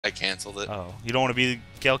I canceled it. Oh, you don't want to be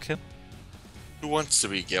Gail Kim? Who wants to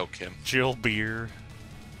be Gail Kim? Jillberg.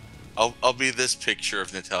 I'll be this picture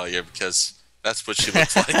of Natalya because that's what she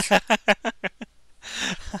looks like.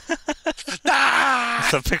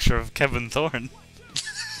 It's a picture of Kevin Thorne.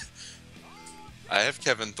 I have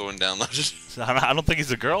Kevin Thorne downloaded. I don't think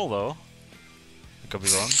he's a girl though. I could be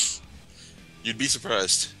wrong. You'd be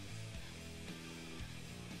surprised.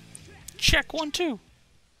 Check 1, 2.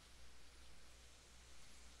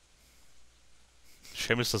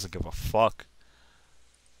 Sheamus doesn't give a fuck.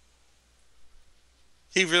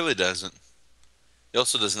 He really doesn't. He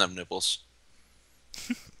also doesn't have nipples.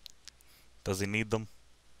 Does he need them?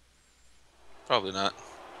 Probably not.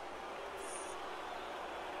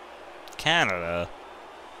 Canada.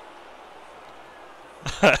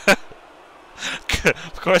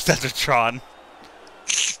 Of course that's a Tron.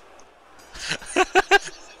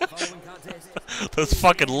 Those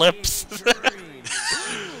fucking lips.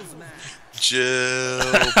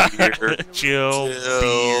 Jillberg.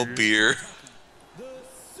 Jillberg.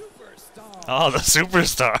 Oh, the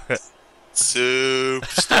superstar.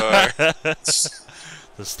 Superstar.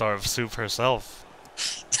 The star of Soup herself.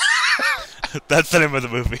 That's the name of the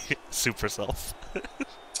movie. Soup herself.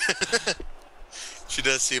 She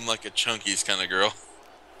does seem like a chunkies kind of girl.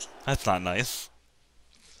 That's not nice.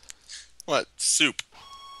 What? Soup.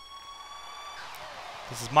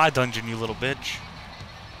 This is my dungeon, you little bitch.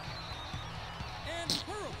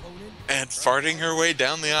 And farting her way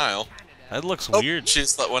down the aisle. That looks weird. She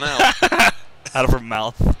just let one out. Out of her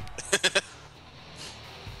mouth.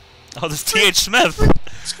 Oh, this T.H. Smith.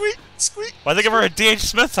 Squeak, squeak. Why'd they give her a D.H.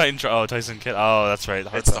 Smith Titan? Oh, Tyson Kidd. Oh, that's right.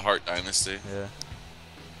 It's the Hart Dynasty. Yeah.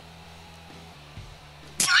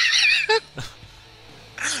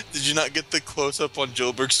 Did you not get the close-up on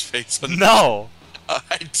Jillberg's face? No.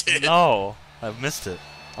 I did. No. I missed it.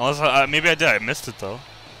 Unless maybe I did. I missed it though.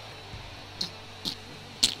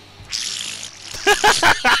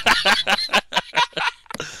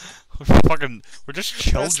 We're just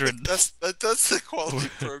children. That's the quality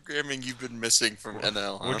programming you've been missing from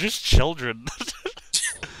NL. Huh? We're just children.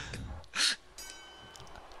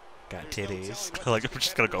 Got titties. Like we're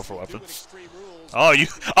just gonna go for weapons. Oh you!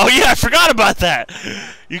 Oh yeah, I forgot about that.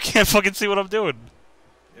 You can't fucking see what I'm doing.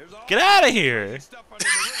 Get out of here!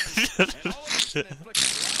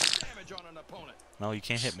 No, you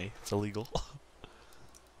can't hit me. It's illegal.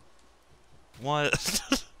 What?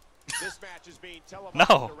 This match is being televised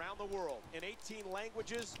No. around the world in 18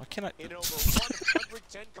 languages. Why can't I? In over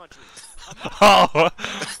 110 countries. Oh!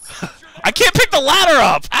 I can't pick the ladder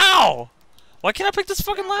up! Ow! Why can't I pick this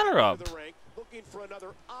fucking ladder up? Looking for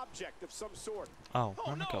another object of some sort. Oh,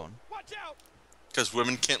 where am I going? Watch out! Because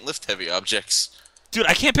women can't lift heavy objects. Dude,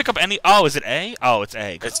 I can't pick up any. Oh, is it A? Oh, it's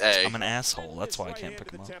A. It's A. I'm an asshole. That's why I can't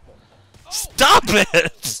pick them up. Stop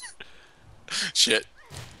it! Shit.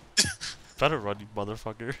 Better run, you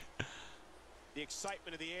motherfucker. The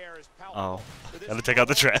excitement of the air is palpable. Oh, gotta take out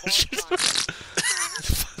the trash.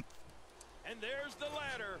 And there's the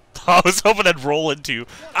ladder. I was hoping I'd roll into you.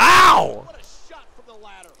 Ow! What a shot from the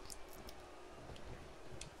ladder.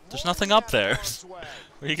 There's nothing up there.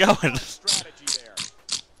 Where you going?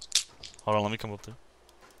 Hold on, let me come up there.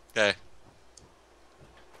 Okay.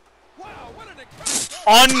 Wow, what an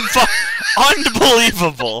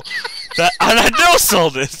Unbelievable! That I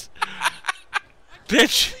no-sold it!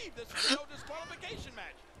 Bitch!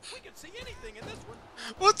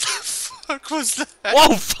 What the fuck was that?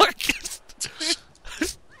 Whoa, fuck!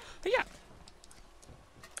 Yeah.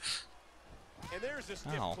 And there's a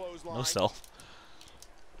stiff Ow, clothesline. no sell.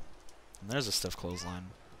 And there's a stiff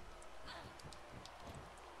clothesline.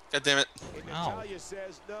 God damn it. And Ow. Natalya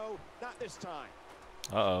says no, not this time.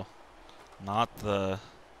 Uh-oh. Not the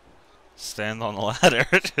stand on the ladder.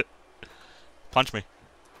 Punch me.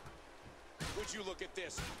 Would you look at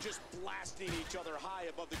this? Just blasting each other high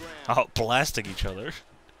above the ground. Oh, blasting each other.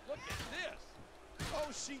 Look at this. Oh,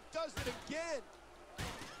 she does it again.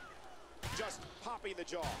 Just popping the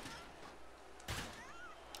jaw.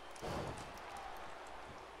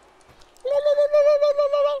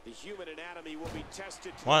 The human anatomy will be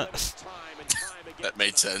tested to What? time and time again. That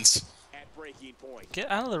made sense. At breaking point. Get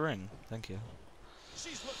out of the ring. Thank you.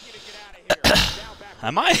 She's looking to get out of here. Now back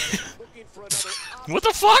Am I? looking for another What the object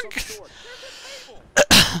of fuck? some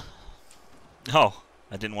sort. Oh,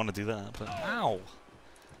 I didn't want to do that, but ow.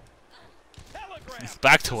 Telegram.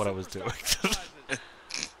 Back to what I was doing.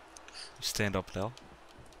 Stand up now.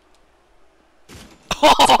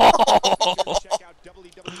 Check out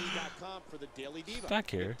WWE.com for the Daily Diva.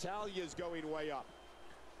 Back here. Natalya's going way up.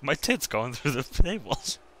 My tit's going through the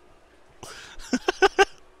tables.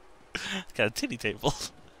 Got a titty table.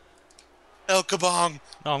 El Kabong.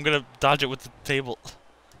 No, I'm gonna dodge it with the table.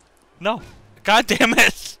 No. God damn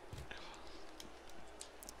it!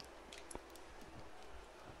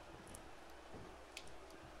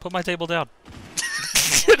 Put my table down.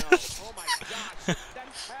 Oh my gosh. That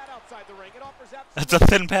pad outside the ring. It offers That's a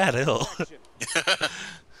thin pad, hill.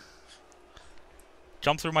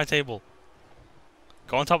 Jump through my table.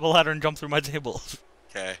 Go on top of the ladder and jump through my table.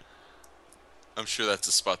 Okay. I'm sure that's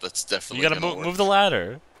a spot that's definitely You gotta gonna work. move the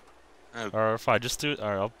ladder. Oh. Or fine, just do it.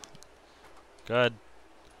 Alright, I'll... Good.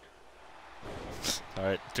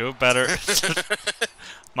 Alright, do it better.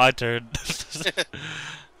 My turn.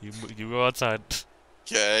 You go outside.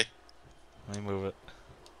 Okay. Let me move it.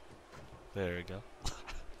 There we go.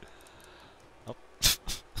 Oh.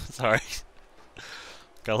 Sorry.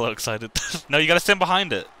 Got a little excited. No, you gotta stand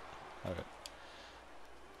behind it. Alright.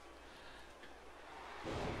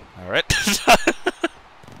 Alright.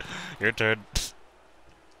 Your turn.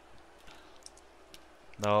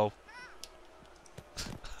 No.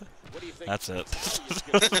 That's it.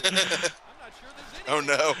 Oh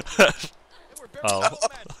no. Oh.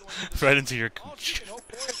 Right into your cooch.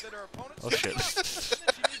 Oh shit.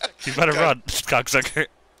 You better run, cocksucker.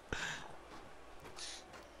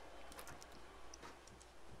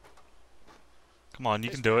 Come on,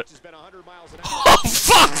 you can do it. Oh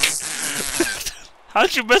fuck!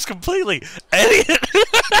 How'd you miss completely? Idiot!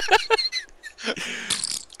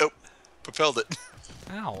 Oh, propelled it.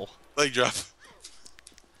 Ow. Leg drop.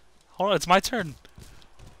 Hold on, it's my turn.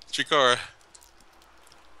 Chikara.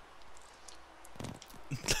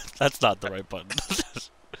 That's not the right button.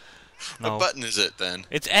 No. What button is it then?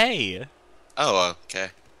 It's A! Oh, okay.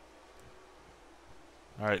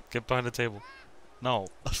 Alright, get behind the table. No.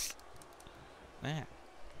 Man.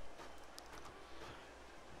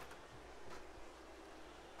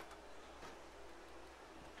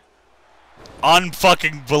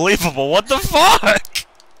 Unfucking believable. What the fuck?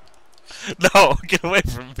 No, get away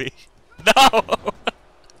from me. No.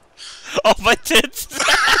 Oh, my tits.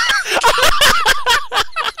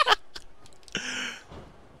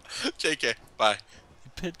 JK, bye.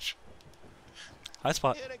 You pitch. High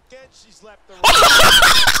spot. And again, she's left the ring. Back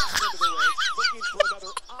into the ring, looking for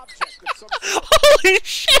another object of some sort. Holy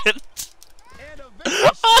shit. And a vicious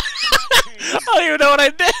shot from that I don't even know what I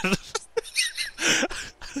did.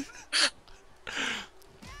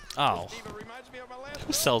 Oh. Even reminds me of my last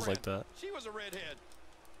Who sells girlfriend. like that? She was a redhead.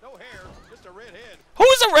 No hair, just a redhead. Who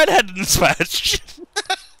is a redhead in this match?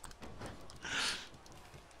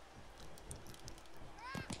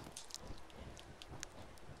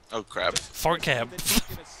 Oh crap. Fart camp. In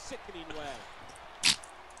a sickening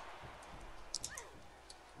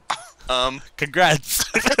way. Congrats.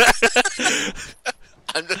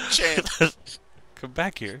 I'm the champ. Come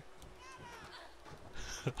back here.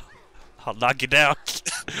 I'll knock you down.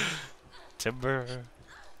 Timber.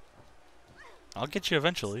 I'll get you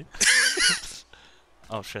eventually.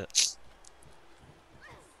 Oh shit.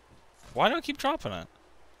 Why do I keep dropping it?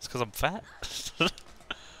 It's because I'm fat.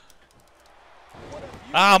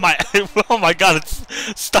 Ah, my. Oh my god, it's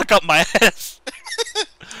stuck up my ass.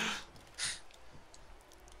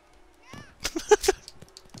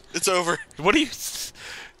 It's over. What are you.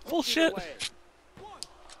 Bullshit. Away.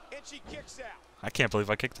 And she kicks out. I can't believe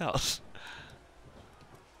I kicked out.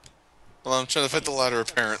 Well, I'm trying to fit the ladder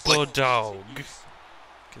apparently. Oh, dog.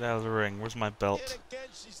 Get out of the ring. Where's my And belt? again,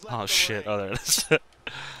 she's left Oh the shit. ring. Oh, there it is.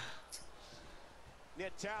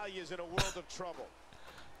 Natalya's in a world of trouble.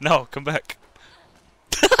 No, come back.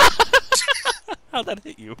 How'd that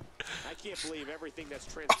hit you? I can't believe everything that's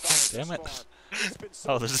transpired Damn it. thus far. It's been so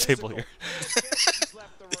Oh, there's a table here. physical. And again, she's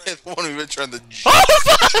left the ring. Yeah, the one we've been trying to jump.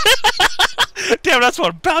 Oh, damn, that's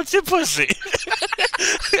one bouncing pussy.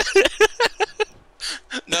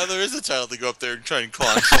 Now there is a title to go up there and try and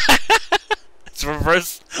climb. It's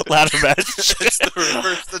reverse ladder match. It's the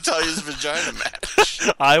reverse Natalya's vagina match.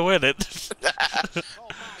 I win it. Oh,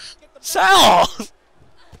 my. Get the Sal!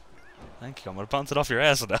 Thank you. I'm gonna bounce it off your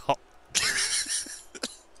ass now.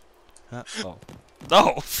 Oh.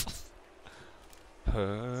 No!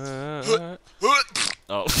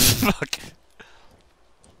 Oh, fuck.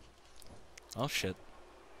 Oh, shit.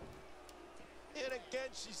 And again,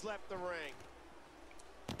 she's left the ring.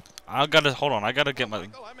 I gotta, hold on, I gotta get my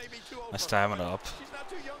Michael, I may be too old my for her, stamina but up. She's not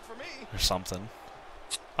too young for me. or something.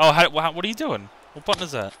 Oh, what are you doing? What button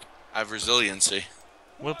is that? I have resiliency.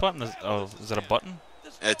 What button is? Oh, is that a button?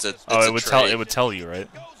 It's a. Oh, it's it a would tray. it would tell you, right?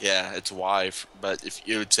 Yeah, it's Y, but if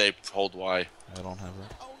you would say hold Y. I don't have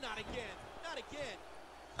that. Oh, not again. Not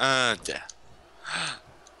again.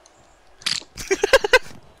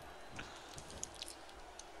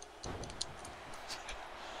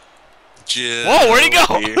 Yeah. Whoa, where'd he go?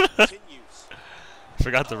 Continues.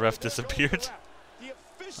 Forgot the ref disappeared.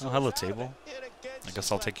 Oh, hello, table. I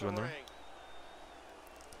guess I'll take you in the ring.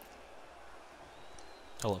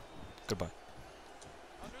 Hello. Goodbye.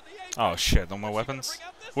 Oh shit, no more weapons?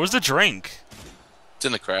 Where's the drink? It's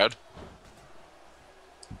in the crowd.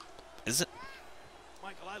 Is it?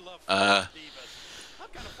 Uh.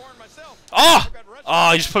 Oh!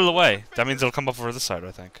 Oh, you just put it away. That means it'll come up over this side,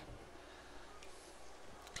 I think.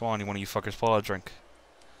 Come on, you one of you fuckers, pull out a drink.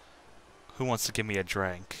 Who wants to give me a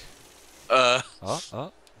drink? Oh.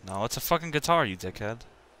 No, it's a fucking guitar, you dickhead.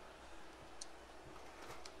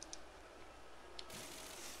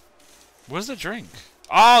 Where's the drink?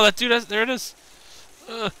 Oh, that dude has... There it is.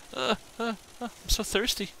 I'm so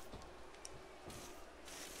thirsty.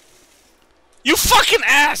 You fucking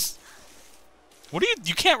ass! What are you...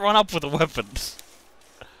 You can't run up with a weapon.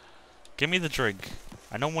 Give me the drink.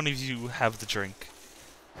 I know one of you have the drink.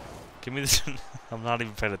 Give me the... I'm not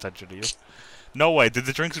even paying attention to you. No way, did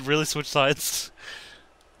the drinks really switch sides?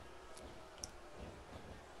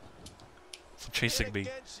 Stop chasing me.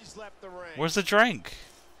 Where's the drink?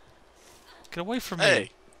 Get away from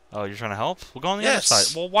me. Oh, you're trying to help? We'll go on the other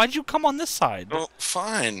side. Well, why'd you come on this side? Well,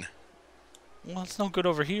 fine. Well, it's no good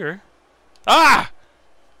over here. Ah!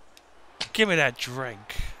 Give me that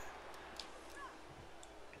drink.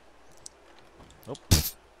 Oh.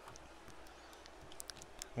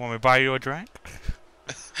 Want me to buy you a drink?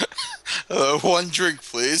 One drink,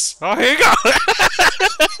 please. Oh, here you go!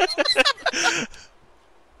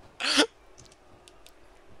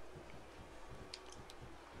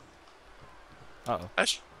 Uh-oh. I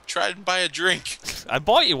should try and buy a drink. I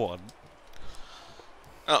bought you one.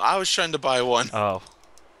 Oh, I was trying to buy one. Oh.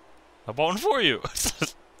 I bought one for you.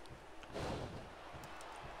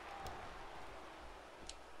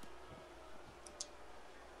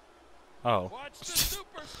 Oh. Watch the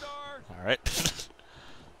superstar. Alright.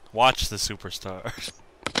 Watch the superstar.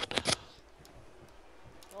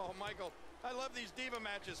 Oh, Michael, I love these diva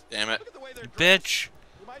matches. Damn it. Look at the way they're Bitch.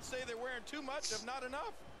 You might say they're wearing too much of not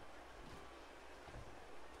enough.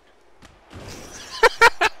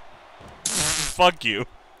 Fuck you.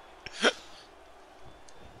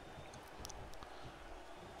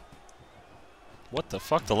 What the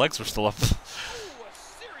fuck? The legs were still up. Ooh, a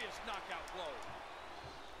serious knockout blow.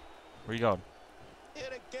 Where you going? And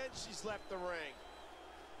again, she's left the ring.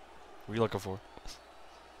 What are you looking for?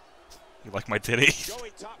 You like my titty?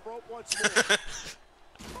 Going top rope once more.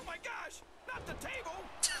 Oh my gosh! Not the table.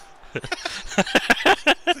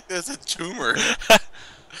 There's a tumor.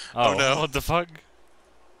 Oh no. What the fuck?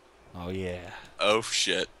 Oh yeah. Oh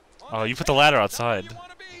shit. Oh, you put the ladder outside.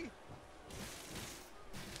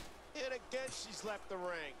 And again, she's left the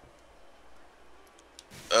ring.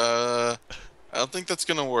 I don't think that's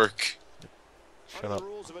gonna work. Shut up.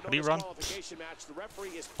 How do you run?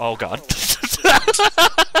 Oh Oh god.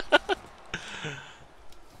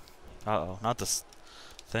 Uh-oh, not this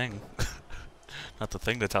thing. Not the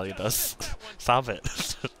thing Natalya does. Stop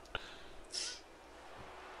it.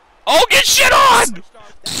 Oh, get shit on!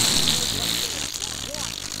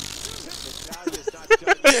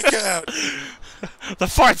 Kick out. The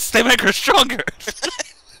farts, they make her stronger.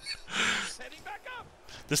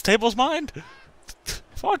 This table's mine.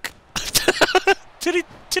 Fuck. Titty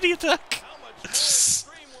attack. How much more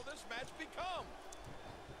extreme will this match become?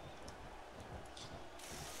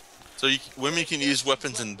 So women can use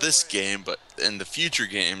weapons in this game, but in the future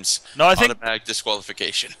games, No, I think automatic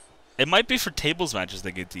disqualification. it might be for tables matches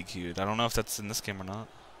they get DQ'd. I don't know if that's in this game or not.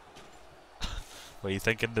 What are you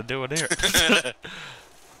thinking to do in here?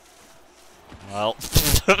 Well,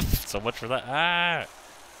 so much for that. Ah.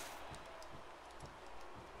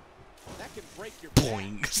 That can break your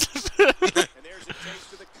Boing. And there's a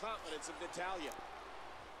taste of the confidence of Natalya.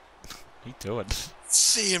 What are you doing?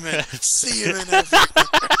 See him in everything.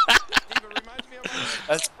 Diva reminds me of my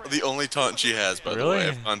That's the only taunt she has, by the way. Really?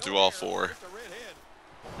 I've gone through all four. with the red head.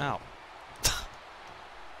 Ow.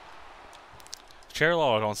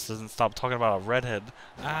 Cherylog doesn't stop talking about a redhead.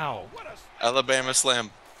 Ow. What a Alabama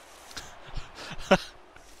Slam.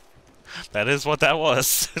 That is what that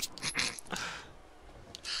was.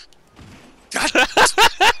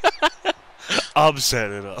 I'm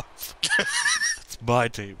setting it up. It's my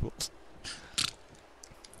table.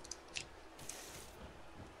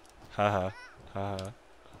 Haha. Haha.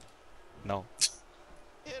 No.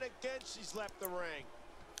 And again, she's left the ring.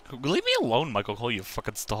 Leave me alone, Michael Cole, you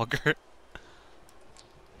fucking stalker.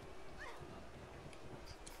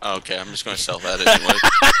 Okay, I'm just gonna sell that anyway.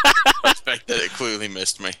 The fact that it clearly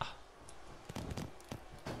missed me.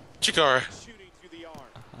 Chikara. Shooting through the arm.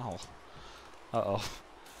 Ow. Uh-oh.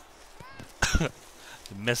 You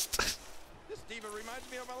missed. This Diva reminds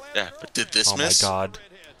Yeah, but did this Oh my miss? god.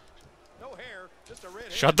 No hair, just a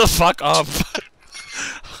red Shut the fuck up.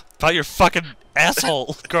 About your fucking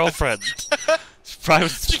asshole girlfriend. She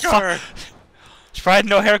probably had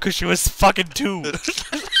no hair because she was fucking 2.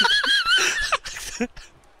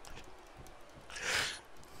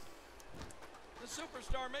 The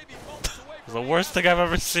superstar may be moments away It's from the worst thing I've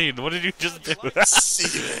ever seen. What did you just do?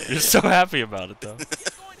 Seaman. You're so happy about it, though.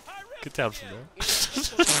 Get down from there.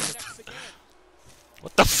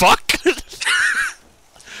 What the fuck?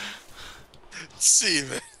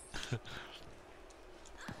 Seaman.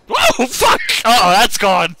 Whoa, fuck! Oh, that's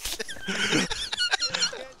gone.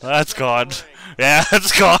 That's gone. Yeah,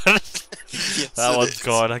 that's gone. Yes, That it one's is.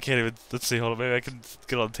 gone. I can't even. Let's see. Hold on. Maybe I can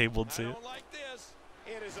get on the table and I see it. don't like this.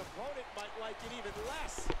 And his opponent might like it even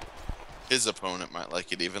less. His opponent might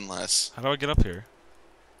like it even less. How do I get up here?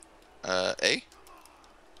 A?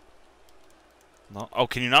 No. Oh,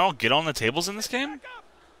 can you not get on the tables in this game?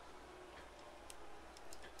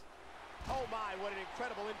 Oh my, what an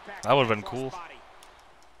incredible impact. That would've been across cool. body.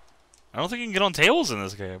 I don't think you can get on tables in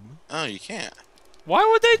this game. Oh, you can't. Why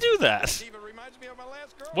would they do that? This even reminds me of my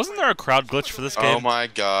last girlfriend. Wasn't there a crowd glitch for this Oh game? my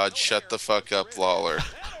god, shut the fuck up, Lawler.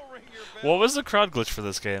 That'll ring your bell. What was the crowd glitch for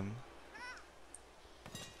this game?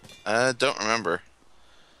 Don't remember.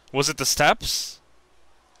 Was it the steps?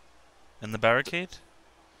 In the barricade?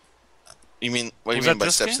 You mean, what do Was you mean that by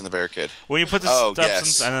this steps game? in the barricade? When you put the Oh, steps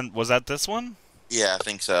yes. in, and then was that this one? Yeah, I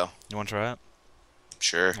think so. You want to try it?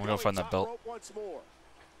 Sure. I'm gonna find that Top belt. rope once more.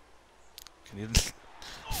 Can you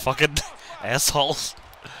fucking assholes?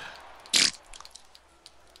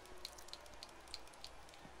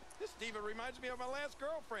 This diva reminds me of my last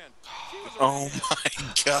girlfriend. She was a Oh redhead.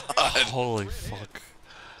 my god. Holy fuck!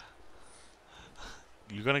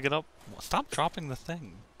 You gonna get up? Stop dropping the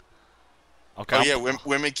thing. Okay. Oh I'm- yeah,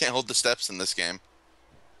 women can't hold the steps in this game.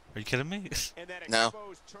 Are you kidding me? And that No.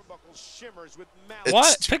 exposed turnbuckle shimmers with malice. It's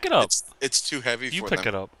What? too- Pick it up. It's too heavy You for pick them.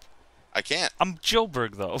 it up. I can't. I'm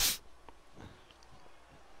Jillberg though.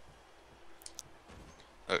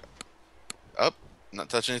 Up, not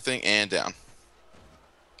touch anything, and down.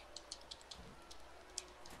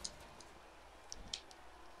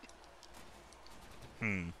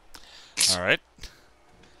 All right.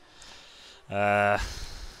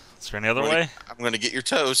 Is there any other I'm gonna- way? I'm gonna get your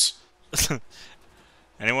toes.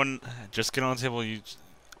 Anyone? Just get on the table. You.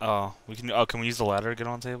 Oh, we can. Oh, can we use the ladder to get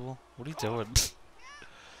on the table? What are you doing?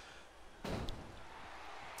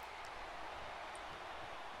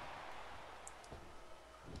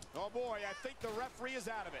 Oh boy, I think the referee is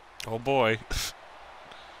out of it. Oh boy.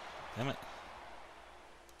 Damn it.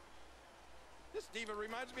 This diva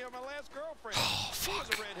reminds me of my last girlfriend. Oh She was fuck.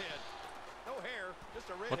 a redhead. No hair, just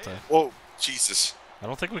a redhead. What the? Whoa, Jesus. I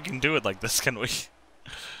don't think we can do it like this, can we?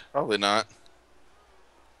 Probably not.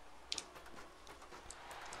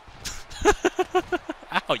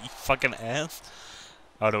 Ow, you fucking ass.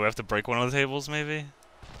 Oh, do we have to break one of the tables, maybe?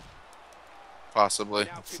 Possibly.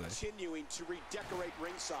 Now Let's see. continuing to redecorate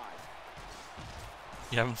ringside.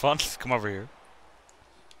 You having fun? Come over here.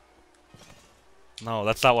 No,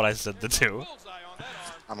 that's not what I said to do. Bullseye on that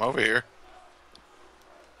arm. I'm over here.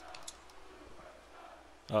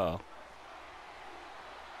 Uh-oh.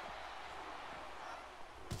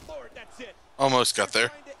 Lord, that's it. Almost got there.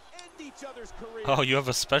 Trying to end each other's career. Oh, you have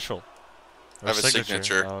a special. I have a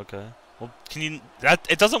signature. Oh, okay. Well, can you... That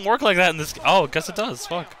it doesn't work like that in this... Oh, I guess it does.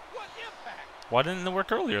 Fuck. What impact? Why didn't it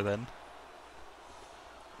work earlier, then?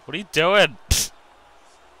 What are you doing? This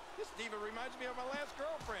diva reminds me of my last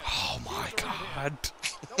girlfriend. Oh, She my was a redhead. God.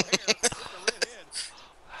 No hair, just a redhead.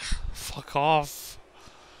 Fuck off.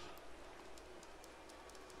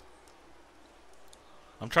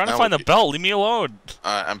 I'm trying to Now find what the you- belt. Leave me alone.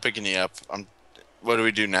 I'm picking you up. What do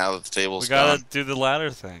we do now that the table's We gotta gone? do the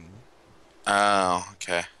ladder thing. Oh,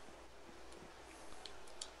 okay.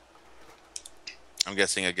 I'm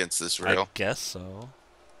guessing against this I rail. guess so.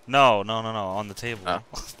 No, no, no, no. On the table. Oh.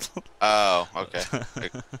 Oh, okay.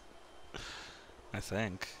 I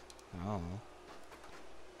think. Oh.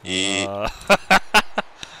 Yeah.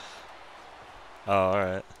 Oh,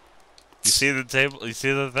 alright. You see the table? You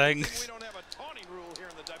see the thing? We don't have a taunting rule here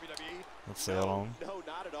in the WWE. Let's see, hold on. No,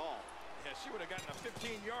 not at all. Yeah, she would have gotten a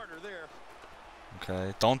 15-yarder there.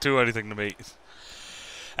 Okay, don't do anything to me.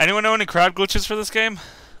 Anyone know any crowd glitches for this game?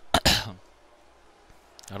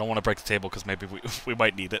 I don't want to break the table because maybe we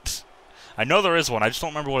might need it. I know there is one, I just don't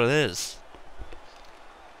remember what it is.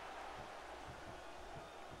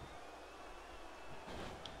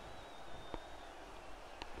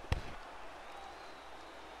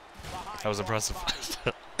 That was impressive.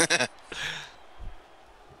 And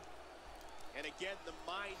again, the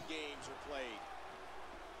mind games are played.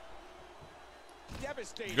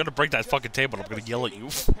 You're gonna break that fucking table. I'm gonna yell at you.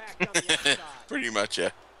 Pretty much, yeah.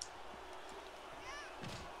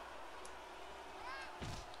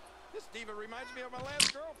 This diva reminds me of my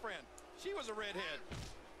last girlfriend. She was a redhead.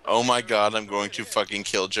 Oh my god, I'm going to fucking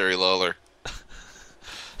kill Jerry Lawler.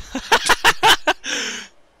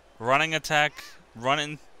 Running attack. Run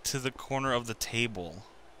into the corner of the table.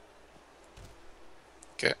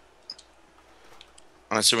 Okay.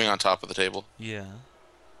 I'm assuming on top of the table. Yeah.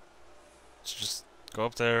 So just go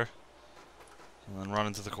up there and then run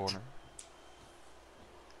into the corner.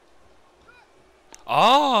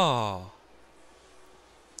 Oh!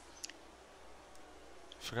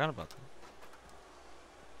 Forgot about that.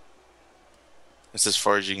 It's as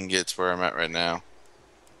far as you can get to where I'm at right now.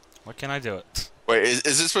 Why can't I do it? Wait, is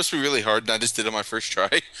this supposed to be really hard and I just did it on my first try?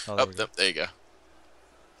 Oh, Oh, there we there you go.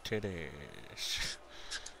 Titties.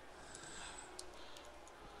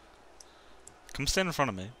 Come stand in front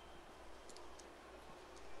of me.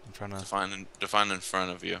 I'm trying to... Define in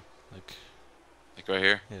front of you. Like right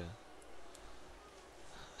here? Yeah.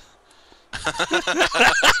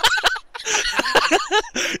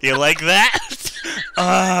 You like that?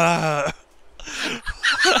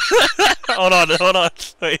 Hold on.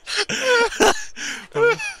 Wait.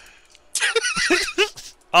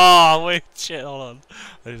 Oh, wait, shit, hold on.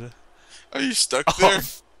 Are you stuck there?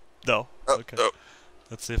 No. Oh, Okay. oh.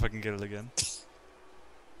 Let's see if I can get it again.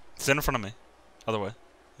 Stand in front of me. Other way.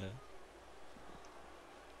 Yeah.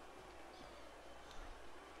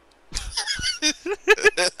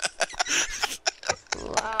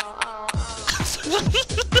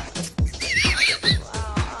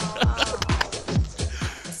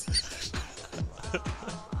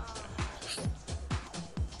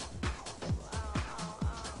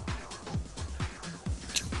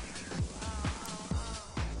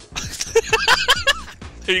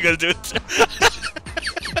 Are you gonna do it?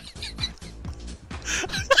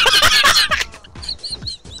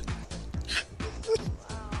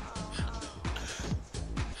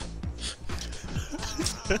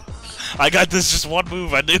 I got this, just one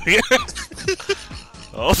move, I knew here.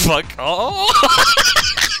 Oh fuck. Oh!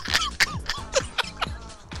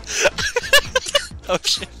 Oh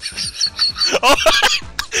shit. Oh!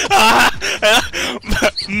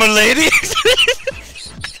 M'lady!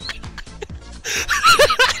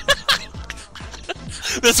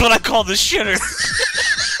 That's what I call the shitter.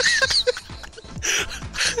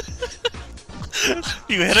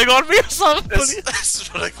 You hitting on me or something?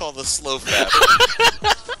 That's what I call the slow fap.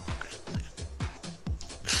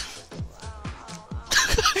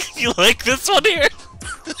 You like this one here?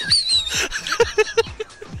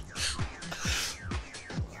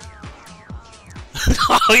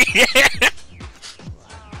 Oh yeah!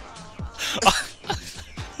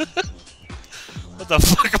 What the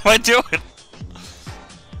fuck am I doing?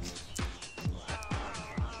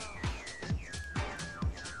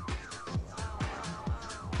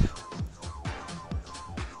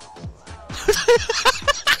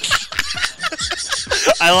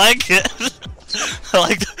 I like it. I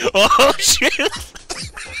like the oh shit.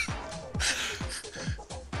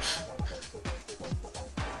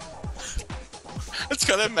 It's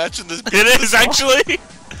kind of matching this. It is actually.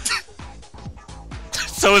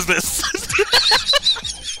 So is this.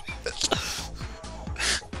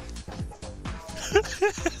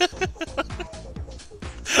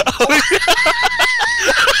 Oh,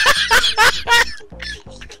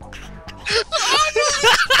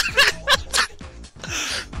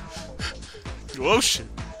 whoa shit.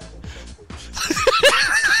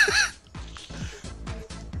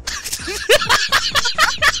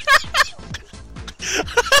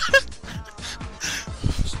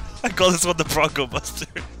 I call this one the Bronco Buster.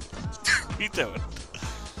 What are you doing?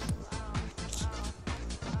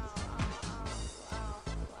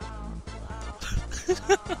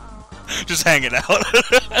 Just hanging out.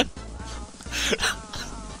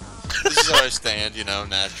 This is how I stand, you know,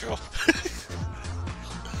 natural.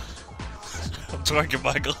 I'm twerking,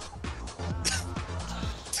 Michael.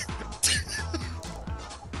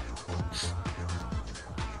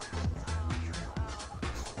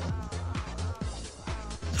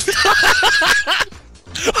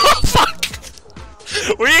 Oh fuck!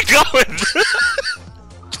 Where are you going?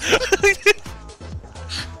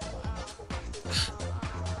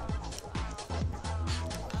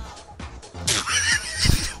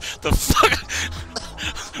 The fuck?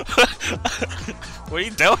 What are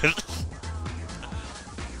you doing?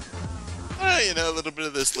 You know, a little bit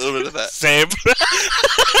of this, a little bit of that. Same.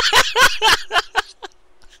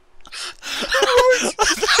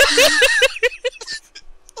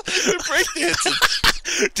 Breakdancing.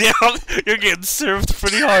 Damn, you're getting served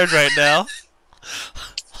pretty hard right now.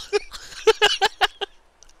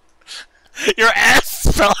 Your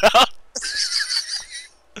ass fell out.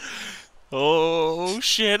 Oh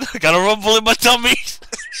shit! I got a rumble in my tummy.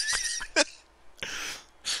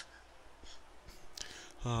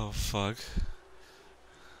 Oh fuck.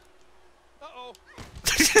 Uh-oh.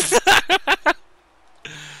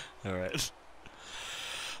 Alright.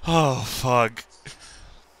 Oh fuck.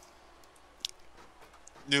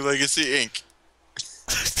 New Legacy Inc.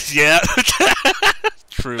 Yeah.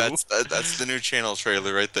 True. That's the new channel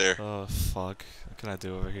trailer right there. Oh fuck. What can I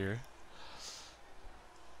do over here?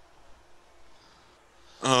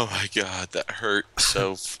 Oh my god, that hurt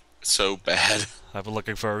so bad. I've been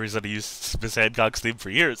looking for a reason to use Miss Hancock's theme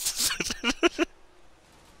for years.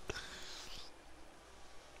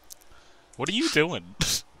 What are you doing?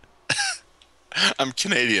 I'm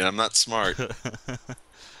Canadian, I'm not smart.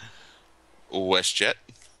 WestJet.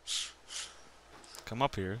 Come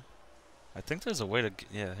up here. I think there's a way to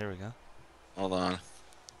yeah, here we go. Hold on.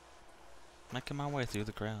 Making my way through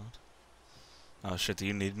the crowd. Oh shit, do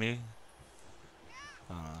you need me?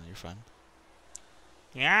 Oh no, you're fine.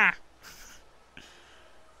 Yeah!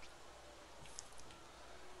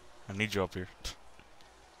 I need you up here.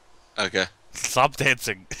 Okay. Stop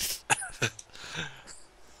dancing.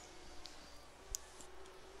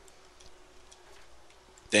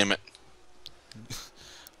 Damn it.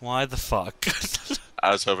 Why the fuck?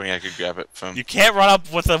 I was hoping I could grab it from... You can't run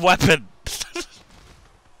up with a weapon!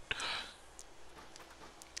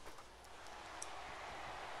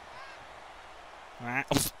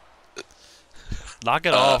 Knock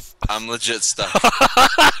it off. I'm legit stuck.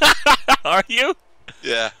 Are you?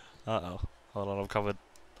 Yeah. Uh-oh. Hold on, I'm coming.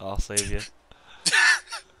 I'll save you.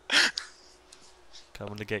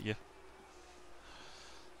 Coming to get you.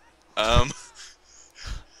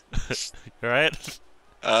 Alright?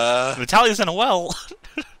 Natalya's in a well.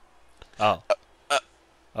 Oh. Oh.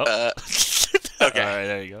 Okay. Alright,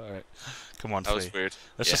 there you go. Alright. Come on, That was Faye. weird.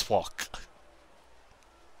 Let's Yeah. just walk.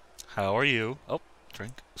 How are you? Oh,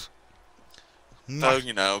 drink. Oh,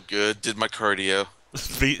 you know, good. Did my cardio.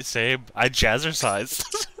 Same. I jazzercise.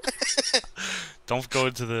 Don't go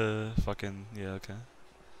into the fucking... Yeah, okay.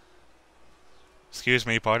 Excuse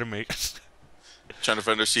me, pardon me. Trying to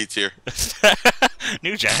find our seats here.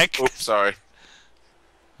 New Jack. Oops, sorry.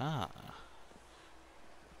 Ah.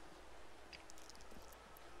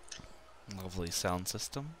 Lovely sound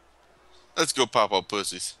system. Let's go pop up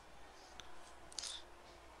pussies.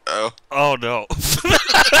 Oh. Oh no.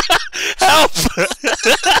 Help!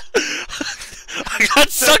 I got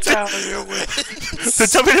sucked in. The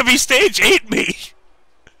WWE stage ate me.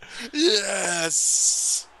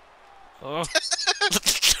 Yes. Oh.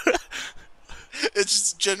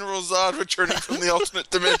 It's General Zod returning from the alternate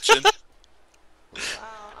dimension.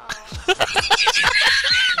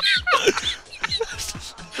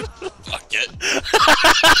 Fuck it.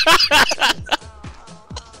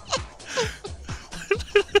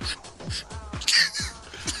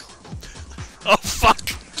 Oh fuck.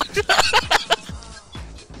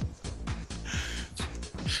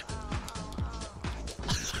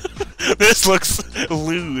 This looks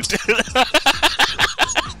lewd.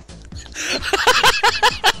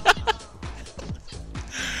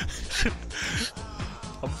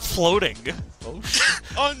 I'm floating. Oh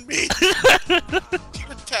shit. On me.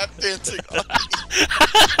 You're tap dancing on me.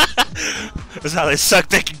 That's how they suck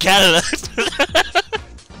dick in Canada.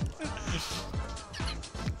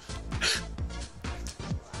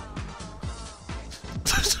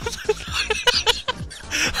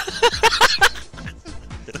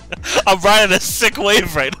 I'm riding a sick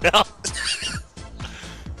wave right now.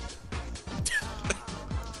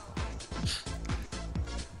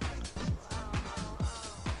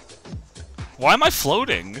 Why am I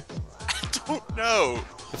floating? I don't know.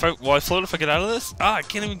 Will I float if I get out of this? Ah, I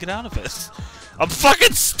can't even get out of this. I'm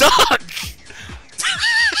fucking stuck!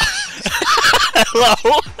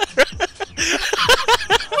 Hello?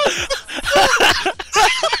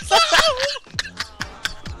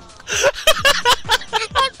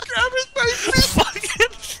 I'm grabbing my feet.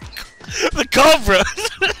 Fucking... The cobra!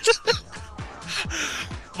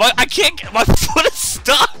 I can't get... My foot is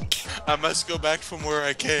stuck! I must go back from where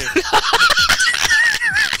I came.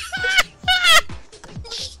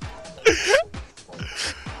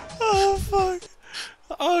 Oh, fuck.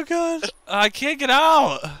 Oh, God. I can't get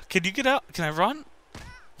out. Can you get out? Can I run?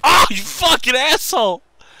 Oh, you fucking asshole!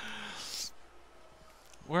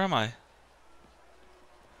 Where am I?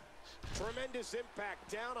 Tremendous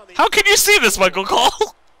impact down on the... How can you see this, Michael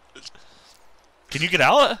Cole? Can you get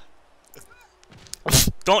out?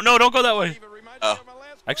 Don't go that way. Oh.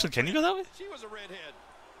 Actually, can you go that way? She was a redhead.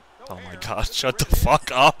 No Oh my hair, god, just shut the redhead.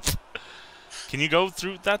 fuck up. Can you go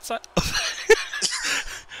through that side?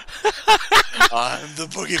 I'm the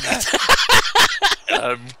boogeyman.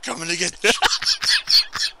 I'm coming to get you.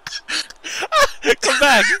 Come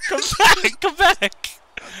back! Come back! Come back!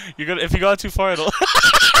 You're gonna. If you go too far, it'll.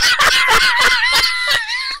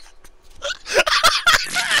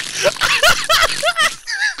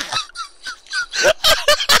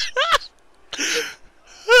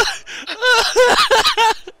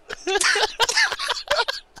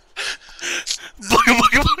 Booga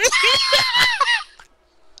booga booga.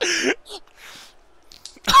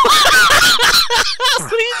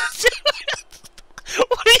 What are you doing?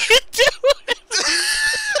 What are you doing?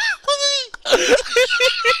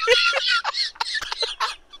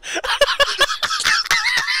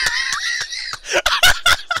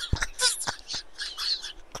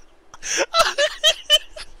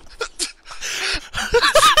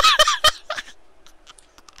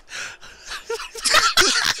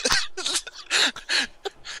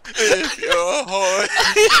 If you're horny,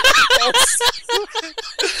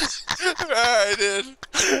 right in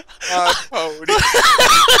my pony.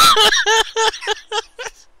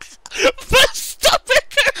 My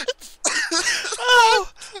stomach hurts. Oh,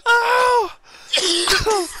 oh,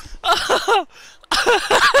 oh.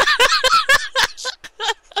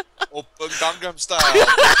 Open Gangnam Style.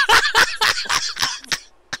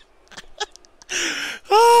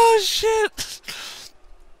 Oh shit.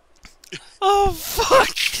 Oh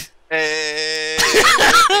fuck. Hey,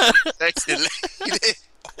 sexy lady.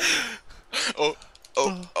 Oh,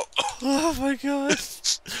 oh, oh, oh. Oh my god.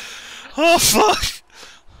 Oh fuck.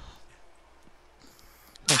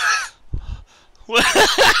 What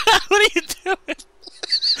are you doing?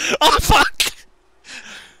 Oh fuck.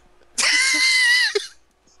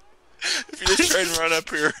 If you just try and run up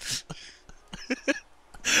here.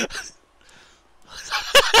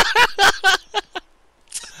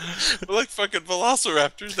 We're like fucking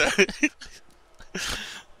velociraptors there.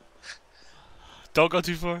 Don't go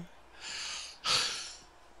too far.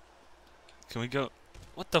 Can we go?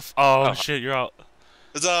 What the f- Oh shit, you're out.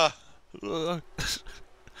 Huzzah!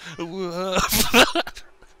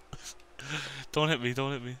 Don't hit me,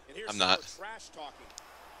 don't hit me. I'm not.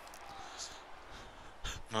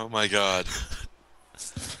 Oh my god.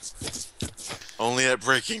 Only at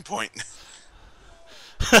breaking point.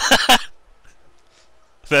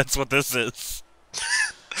 That's what this is.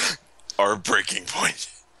 Our breaking point.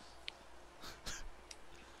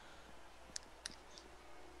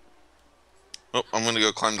 Oh, I'm gonna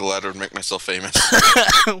go climb the ladder and make myself famous.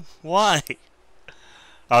 Why?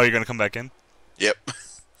 Oh, you're gonna come back in? Yep.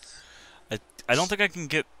 I don't think I can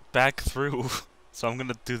get back through, so I'm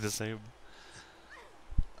gonna do the same.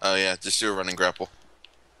 Oh yeah, just do a running grapple.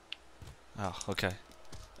 Oh, okay.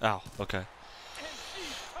 Oh, okay.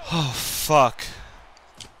 Oh, fuck.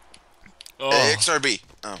 Oh. Hey, XRB.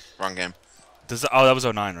 Oh, wrong game. Does oh, that was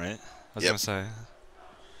 09, right? I was Yep. gonna say.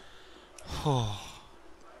 Oh.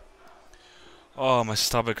 Oh, my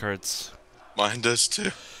stomach hurts. Mine does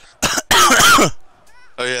too.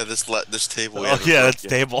 Oh yeah, this table. Oh yeah, that's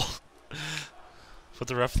table. Put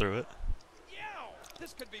the ref through it.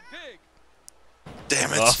 This could be big.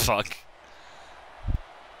 Damn it. Oh fuck.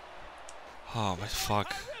 Oh my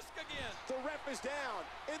fuck. The ref is down,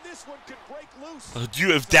 and this one could break loose.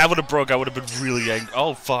 If that would have broke, I would have been really angry.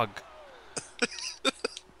 Oh fuck.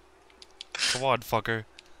 Come on, fucker.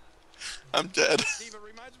 I'm dead. Even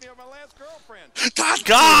reminds me of my last girlfriend.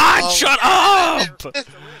 God, Oh. shut up! Just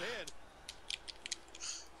a redhead.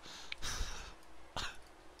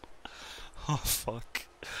 Oh fuck.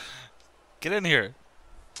 Get in here.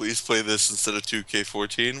 Please play this instead of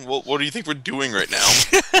 2K14. What do you think we're doing right now?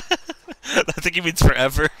 I think he means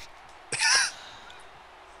forever.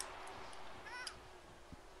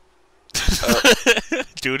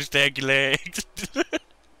 Dude, stank your legs.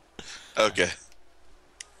 Okay.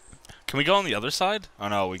 Can we go on the other side? Oh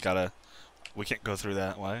no, we can't go through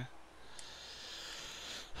that. Why?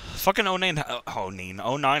 Fucking 09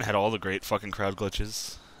 had all the great fucking crowd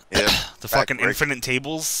glitches. Yep. The fucking Backbreak. infinite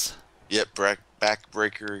tables. Yep,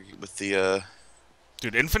 backbreaker with the,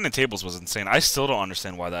 Dude, infinite tables was insane. I still don't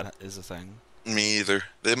understand why that is a thing. Me either.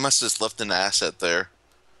 They must have just left an asset there.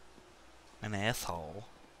 An asshole.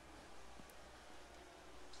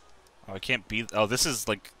 Oh, I can't be. Oh, this is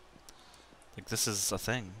like this is a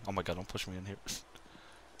thing. Oh my god, don't push me in here.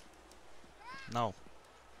 No.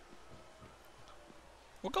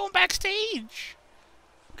 We're going backstage.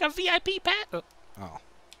 We got VIP pass. Oh.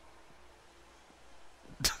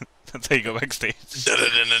 That's how you go backstage.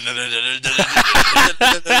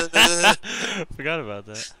 Forgot about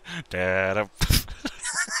that. Dad.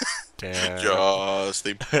 Just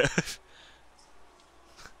the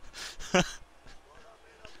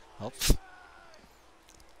Oh.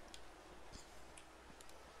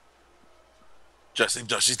 Jesse,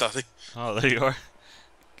 nothing. Oh, there you are.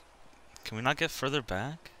 Can we not get further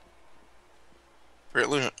back?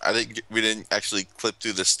 Apparently, we didn't actually clip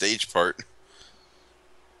through the stage part.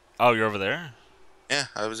 Oh, you're over there? Yeah,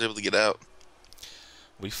 I was able to get out.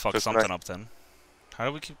 We fucked something up then. How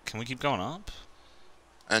do we keep... Can we keep going up?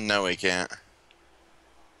 And no, we can't.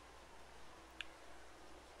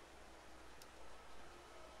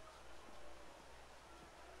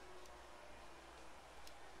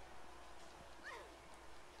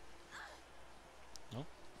 Nope.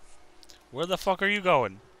 Where the fuck are you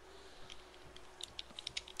going?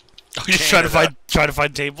 Oh, you're trying to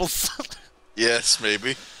find tables? Yes,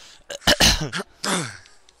 maybe.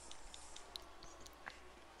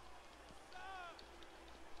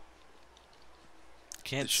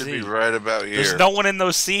 Can't It should see. be right about here. There's no one in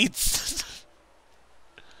those seats.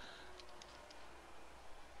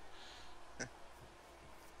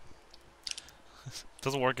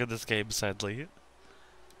 Doesn't work in this game, sadly.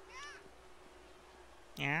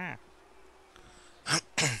 Yeah.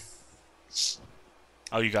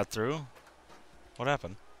 Oh, you got through? What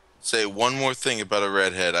happened? Say one more thing about a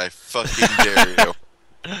redhead. I fucking dare you.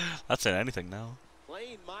 That's saying anything now.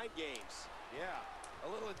 Playing mind games. Yeah, a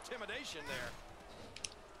little intimidation there.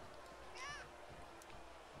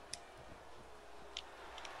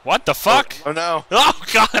 What the fuck? Oh no. Oh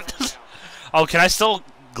god! Oh, can I still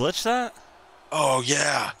glitch that? Oh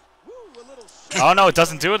yeah. Oh no, it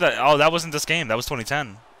doesn't do it. Oh, that wasn't this game. That was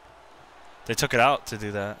 2010. They took it out to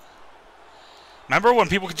do that. Remember when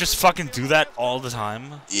people could just fucking do that all the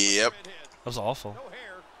time? Yep. That was awful.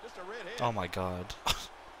 Oh my god.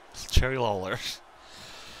 Cherry Lawler.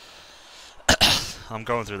 I'm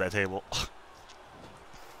going through that table.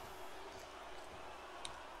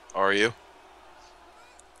 Are you?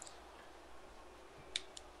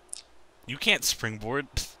 You can't springboard.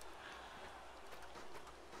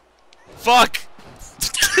 Fuck!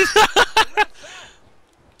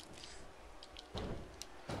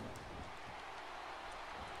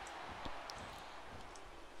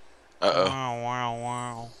 Uh-oh.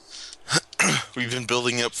 Wow. We've been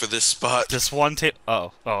building up for this spot. This one table.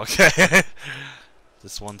 Oh, okay.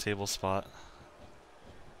 This one table spot.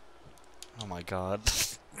 Oh my god.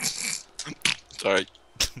 Sorry.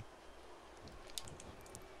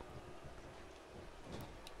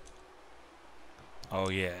 Oh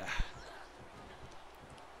yeah.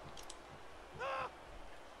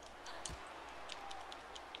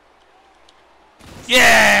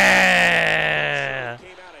 Yeah!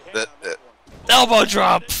 Elbow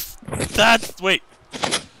drop. That's wait.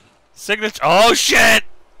 Signature. Oh shit!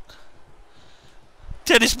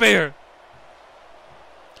 Tennis spear.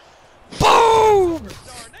 Boom!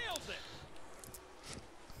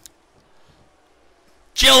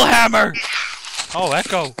 Jill hammer. Oh,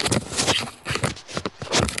 echo.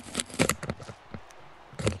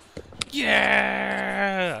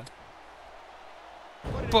 Yeah!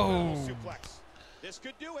 Boom! This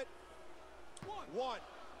could do it. One,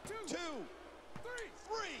 two, three.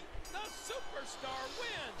 The superstar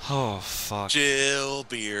wins. Oh fuck! Jill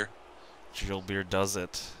Beer. Jillberg does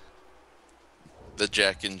it. The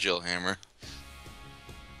Jack and Jill hammer.